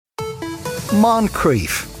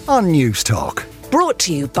Moncrief on News Talk. Brought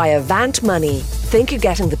to you by Avant Money. Think you're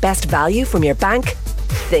getting the best value from your bank?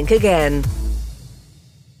 Think again.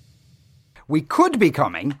 We could be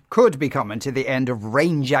coming to the end of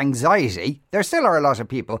range anxiety. There still are a lot of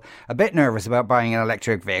people a bit nervous about buying an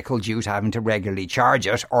electric vehicle due to having to regularly charge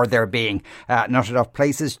it, or there being not enough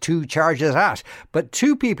places to charge it at. But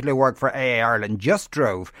two people who work for AA Ireland just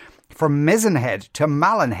drove from Mizenhead to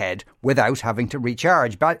Mallinhead without having to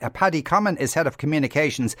recharge. Paddy Common is head of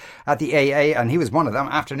communications at the AA, and he was one of them.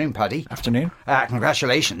 Afternoon, Paddy. Afternoon.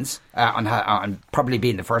 Congratulations on probably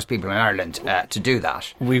being the first people in Ireland to do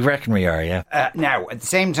that. We reckon we are, yeah. Now, at the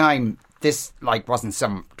same time, this wasn't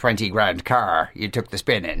some 20 grand car you took the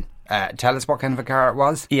spin in. Tell us what kind of a car it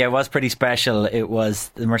was. Yeah, it was pretty special. It was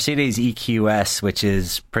the Mercedes EQS, which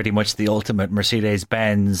is pretty much the ultimate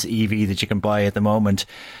Mercedes-Benz EV that you can buy at the moment.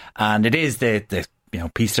 And it is the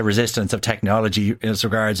piece of resistance of technology as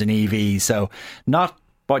regards an EV. So not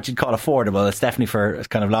what you'd call affordable. It's definitely for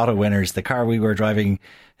kind of lotto winners. The car we were driving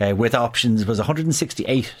with options was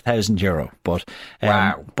 €168,000. But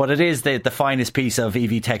wow. But it is the finest piece of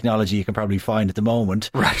EV technology you can probably find at the moment.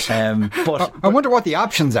 Right. But I wonder what the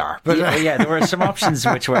options are. But yeah, there were some options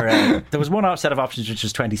which were there was one set of options which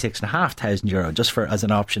was €26,500 just for as an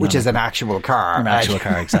option, which is an actual car. An actual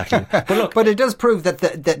car, exactly. But look, but it does prove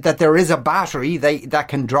that there is a battery that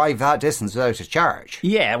can drive that distance without a charge.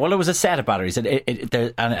 Yeah, well, it was a set of batteries, and it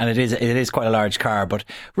is quite a large car. But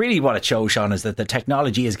really, what it shows, Sean, is that the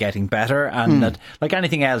technology is getting better, and that, like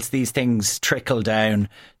anything else, these things trickle down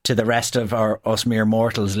to the rest of us mere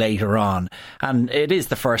mortals later on. And it is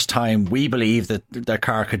the first time we believe that the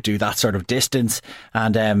car could do that sort of distance,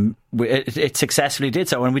 and it successfully did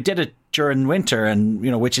so. And we did it during winter, and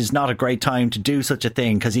which is not a great time to do such a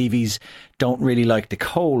thing because EVs don't really like the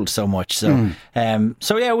cold so much. So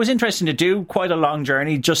so yeah, it was interesting to do. Quite a long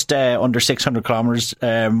journey, just under 600 kilometres.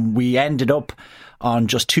 We ended up on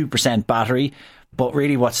just 2% battery. But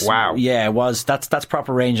really, that's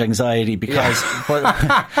proper range anxiety, because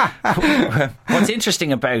what's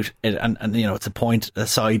interesting about it, and it's a point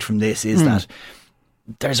aside from this, is that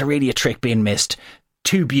there's really a trick being missed.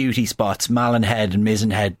 Two beauty spots, Mallinhead and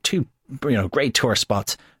Mizenhead, two great tour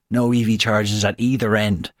spots. No EV chargers at either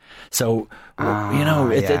end. So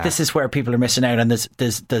this is where people are missing out. And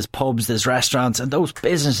there's pubs, there's restaurants, and those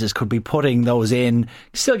businesses could be putting those in,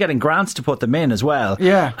 still getting grants to put them in as well.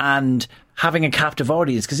 Yeah, and having a captive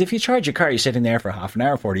audience, because if you charge your car, you're sitting there for half an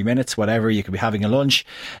hour, 40 minutes, whatever. You could be having a lunch.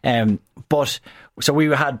 So we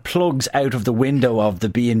had plugs out of the window of the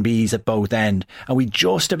B&Bs at both end, and we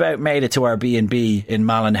just about made it to our B&B in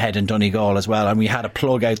Mallinhead and Donegal as well. And we had a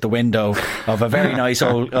plug out the window of a very nice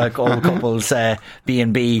old couple's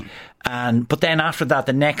B&B. But then after that,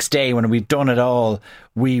 the next day when we'd done it all,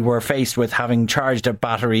 we were faced with having charged a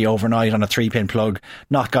battery overnight on a 3-pin plug,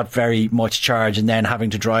 not got very much charge, and then having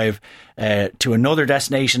to drive to another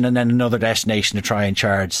destination and then another destination to try and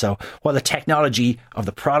charge. So while the technology of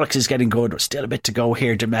the products is getting good, there's still a bit to go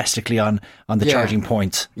here domestically on the charging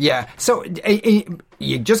points. Yeah. So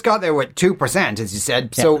you just got there with 2%, as you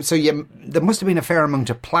said. Yeah. So there must have been a fair amount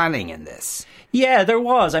of planning in this. Yeah, there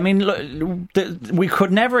was. I mean, we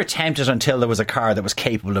could never attempt it until there was a car that was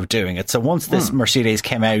capable of doing it. So once this Mercedes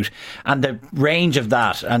came out, and the range of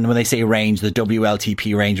that, and when they say range, the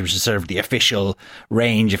WLTP range, which is sort of the official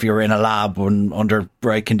range if you're in a lab under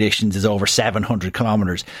right conditions, is over 700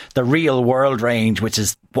 kilometres. The real world range, which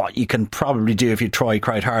is what you can probably do if you try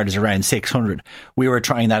quite hard, is around 600. We were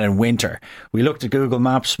trying that in winter. We looked at Google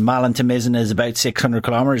Maps. Malin to Mizen is about 600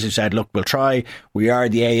 kilometres. We said, look, we'll try. We are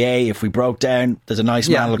the AA. If we broke down, there's a nice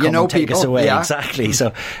man will come and take us away. Exactly.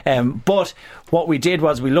 So, but what we did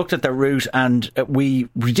was we looked at the route, and we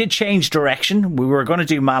did change direction. We were going to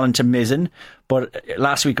do Malin to Mizen, but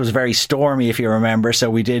last week was very stormy, if you remember.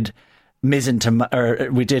 So we did Mizen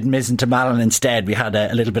to Malin instead. We had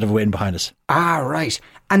a little bit of wind behind us. Ah, right.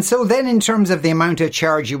 And so then, in terms of the amount of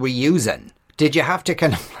charge you were using, did you have to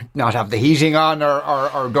kind of not have the heating on,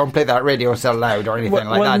 or don't play that radio so loud or anything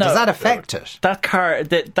like that? No. Does that affect it? That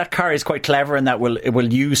car is quite clever in that it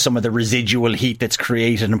will use some of the residual heat that's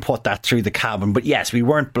created and put that through the cabin. But yes, we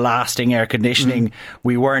weren't blasting air conditioning.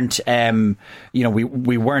 We weren't,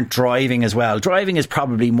 we weren't driving as well. Driving is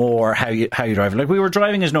probably more how you drive. Like, we were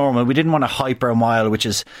driving as normal. We didn't want to hyper a mile, which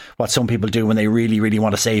is what some people do when they really, really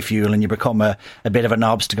want to save fuel and you become a bit of an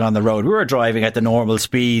obstacle on the road. We were driving at the normal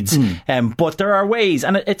speeds, but there are ways,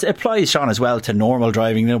 and it applies, Sean, as well to normal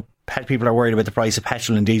driving. People are worried about the price of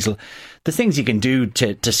petrol and diesel. The things you can do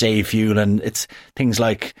to save fuel, and it's things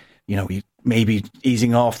like, maybe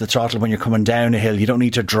easing off the throttle when you're coming down a hill. You don't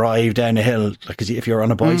need to drive down a hill. Because if you're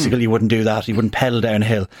on a bicycle, you wouldn't do that. You wouldn't pedal down a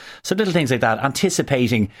hill. So little things like that.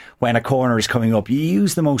 Anticipating when a corner is coming up. You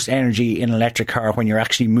use the most energy in an electric car when you're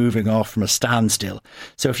actually moving off from a standstill.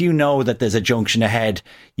 So if you know that there's a junction ahead,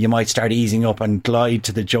 you might start easing up and glide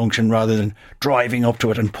to the junction rather than driving up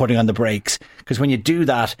to it and putting on the brakes. Because when you do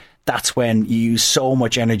that, that's when you use so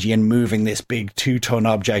much energy in moving this big 2-ton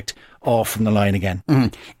object off from the line again.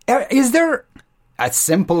 Is there a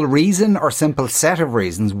simple reason or simple set of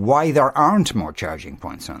reasons why there aren't more charging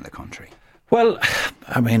points around the country? Well,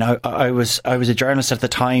 I mean, I was a journalist at the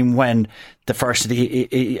time when the first of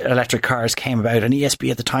the electric cars came about, and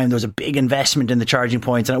ESB at the time, there was a big investment in the charging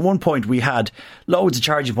points, and at one point we had loads of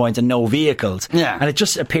charging points and no vehicles. Yeah. And it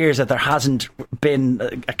just appears that there hasn't been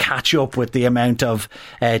a catch up with the amount of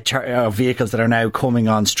vehicles that are now coming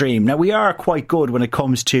on stream. Now, we are quite good when it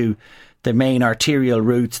comes to the main arterial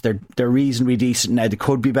routes. They're reasonably decent now. They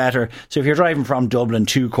could be better. So if you're driving from Dublin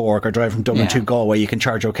to Cork or driving from Dublin to Galway, you can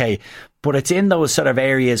charge okay. But it's in those sort of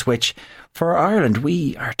areas which, for Ireland,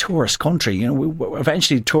 we are a tourist country. You know,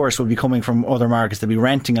 eventually tourists will be coming from other markets. They'll be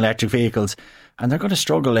renting electric vehicles, and they're going to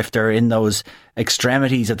struggle if they're in those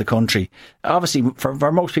extremities of the country. Obviously,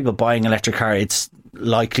 for most people buying an electric car, it's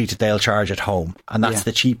likely that they'll charge at home, and that's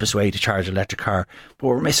the cheapest way to charge an electric car. But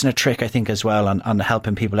we're missing a trick, I think, as well on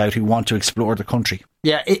helping people out who want to explore the country.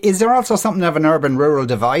 Yeah, is there also something of an urban-rural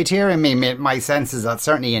divide here? I mean, my sense is that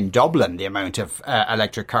certainly in Dublin, the amount of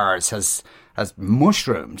electric cars has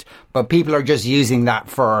mushroomed, but people are just using that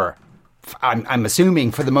for, I'm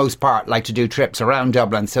assuming for the most part, like to do trips around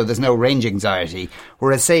Dublin, so there's no range anxiety.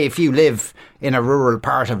 Whereas, say, if you live in a rural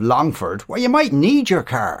part of Longford, well, you might need your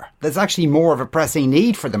car. There's actually more of a pressing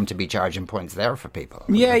need for them to be charging points there for people.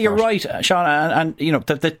 Yeah, you're right, Sean. And you know,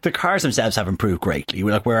 the cars themselves have improved greatly.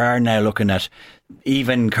 Like, we are now looking at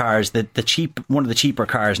even cars that one of the cheaper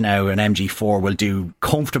cars now, an MG4, will do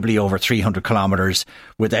comfortably over 300 kilometres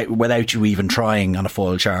without you even trying on a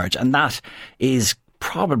full charge, and that is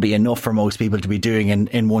probably enough for most people to be doing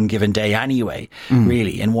in one given day anyway,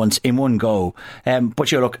 really, in one go.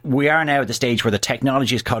 But look, we are now at the stage where the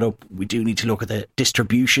technology is caught up. We do need to look at the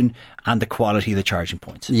distribution and the quality of the charging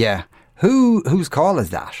points. Yeah. Whose call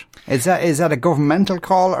is that? Is that a governmental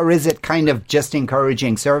call, or is it kind of just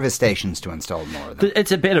encouraging service stations to install more of them?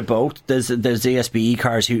 It's a bit of both. There's ESBE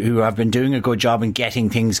cars who have been doing a good job in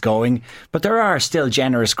getting things going, but there are still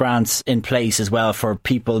generous grants in place as well for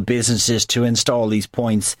people, businesses, to install these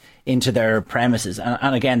points into their premises.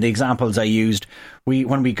 And again, the examples I used,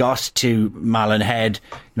 when we got to Malin Head,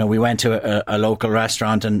 we went to a local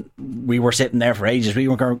restaurant and we were sitting there for ages. We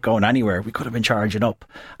weren't going anywhere. We could have been charging up,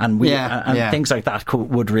 and things like that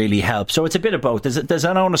would really help. So it's a bit of both. There's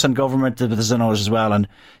an onus on government, but there's an onus as well on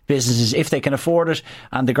businesses if they can afford it,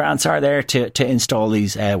 and the grants are there to install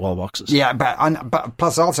these wall boxes. Yeah, but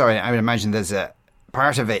plus also I would imagine there's a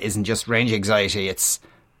part of it isn't just range anxiety. It's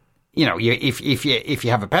if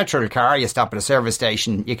you have a petrol car, you stop at a service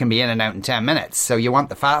station, you can be in and out in 10 minutes. So you want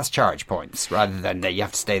the fast charge points rather than you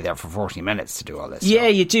have to stay there for 40 minutes to do all this. Yeah,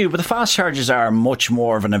 you do. But the fast charges are much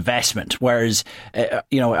more of an investment. Whereas,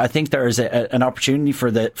 I think there is an opportunity for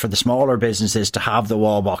the smaller businesses to have the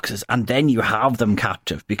wall boxes, and then you have them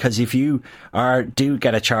captive. Because if you do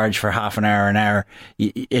get a charge for half an hour,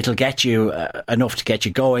 it'll get you enough to get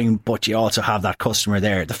you going, but you also have that customer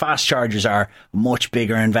there. The fast chargers are much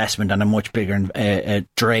bigger investment and a much bigger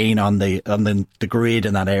drain on the grid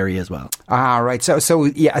in that area as well. Right. So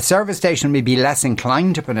a service station may be less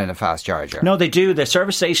inclined to put in a fast charger. No, they do. The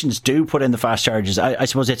service stations do put in the fast chargers. I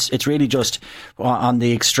suppose it's really just on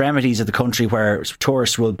the extremities of the country where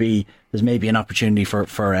tourists will be. There's maybe an opportunity for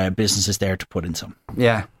businesses there to put in some.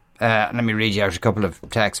 Yeah. Let me read you out a couple of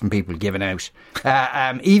texts from people giving out.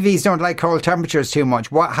 EVs don't like cold temperatures too much.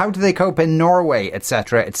 How do they cope in Norway,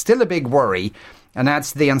 etc.? It's still a big worry. And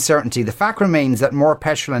adds to the uncertainty. The fact remains that more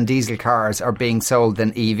petrol and diesel cars are being sold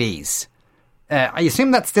than EVs. I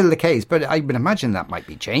assume that's still the case, but I would imagine that might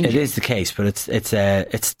be changing. It is the case, but it's a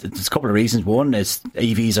couple of reasons. One is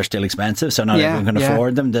EVs are still expensive, so not everyone can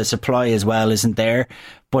afford them. The supply as well isn't there.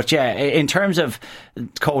 But in terms of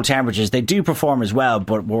cold temperatures, they do perform as well.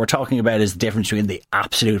 But what we're talking about is the difference between the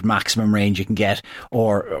absolute maximum range you can get,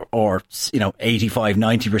 or 85,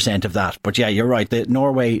 90% of that. But you're right. The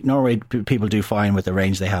Norway people do fine with the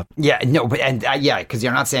range they have. Yeah, no, but because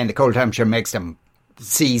you're not saying the cold temperature makes them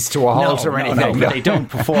seize to a halt or anything. No, but they don't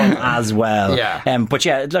perform as well. Yeah. But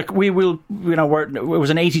yeah, look, we will, it was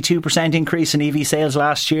an 82% increase in EV sales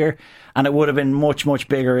last year, and it would have been much, much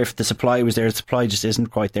bigger if the supply was there. The supply just isn't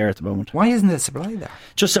quite there at the moment. Why isn't the supply there?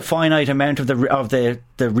 Just a finite amount of the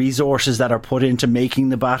resources that are put into making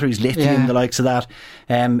the batteries, lithium, the likes of that.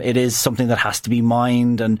 It is something that has to be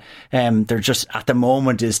mined, and they're just, at the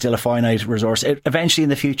moment, is still a finite resource. Eventually in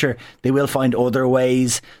the future, they will find other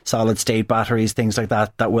ways, solid state batteries, things like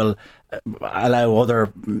that will allow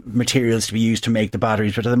other materials to be used to make the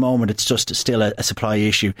batteries, but at the moment it's just still a supply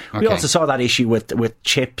issue. We also saw that issue with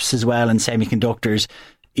chips as well and semiconductors.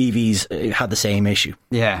 EVs had the same issue.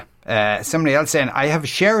 Yeah. Somebody else saying, I have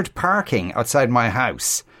shared parking outside my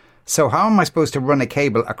house. So how am I supposed to run a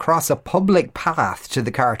cable across a public path to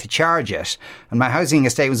the car to charge it? And my housing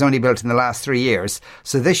estate was only built in the last 3 years,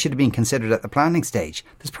 so this should have been considered at the planning stage.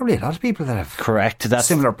 There's probably a lot of people that have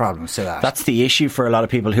similar problems to that. That's the issue for a lot of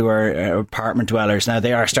people who are apartment dwellers. Now,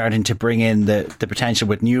 they are starting to bring in the potential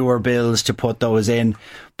with newer bills to put those in.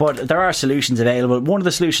 But there are solutions available. One of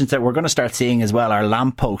the solutions that we're going to start seeing as well are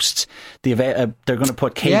lampposts. They're going to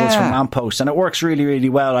put cables from lampposts, and it works really, really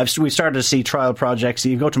well. We've started to see trial projects.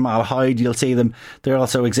 You go to Malahide, you'll see them. They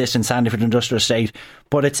also exist in Sandyford Industrial Estate.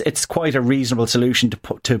 But it's quite a reasonable solution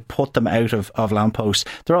to put them out of lampposts.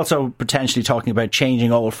 They're also potentially talking about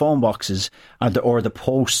changing old phone boxes or the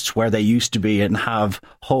posts where they used to be and have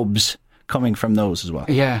hubs coming from those as well.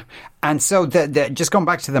 Yeah. And so just going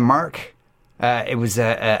back to the Merc, it was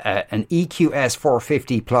an EQS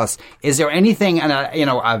 450 Plus. Is there anything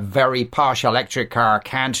a very posh electric car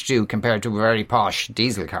can't do compared to a very posh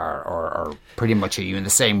diesel car, or pretty much are you in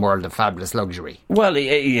the same world of fabulous luxury? Well,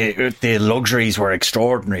 the luxuries were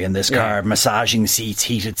extraordinary in this car. Massaging seats,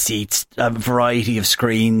 heated seats, a variety of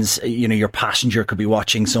screens. Your passenger could be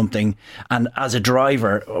watching something, and as a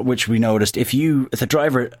driver, which we noticed, if the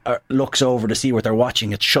driver looks over to see what they're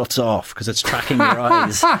watching, it shuts off because it's tracking your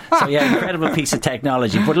eyes. So yeah, incredible piece of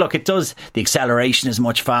technology. But look, it does, the acceleration is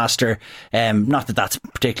much faster. Not that that's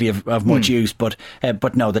particularly of much use, but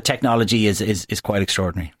no, the technology is quite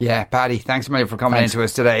extraordinary. Yeah, Paddy, thanks a million for coming into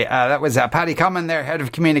us today. That was Paddy Comyn there, Head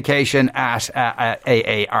of Communication at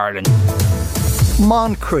AA Ireland.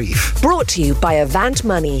 Moncrief. Brought to you by Avant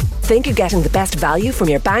Money. Think you're getting the best value from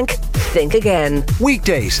your bank? Think again.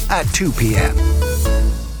 Weekdays at 2 p.m.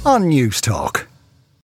 on News Talk.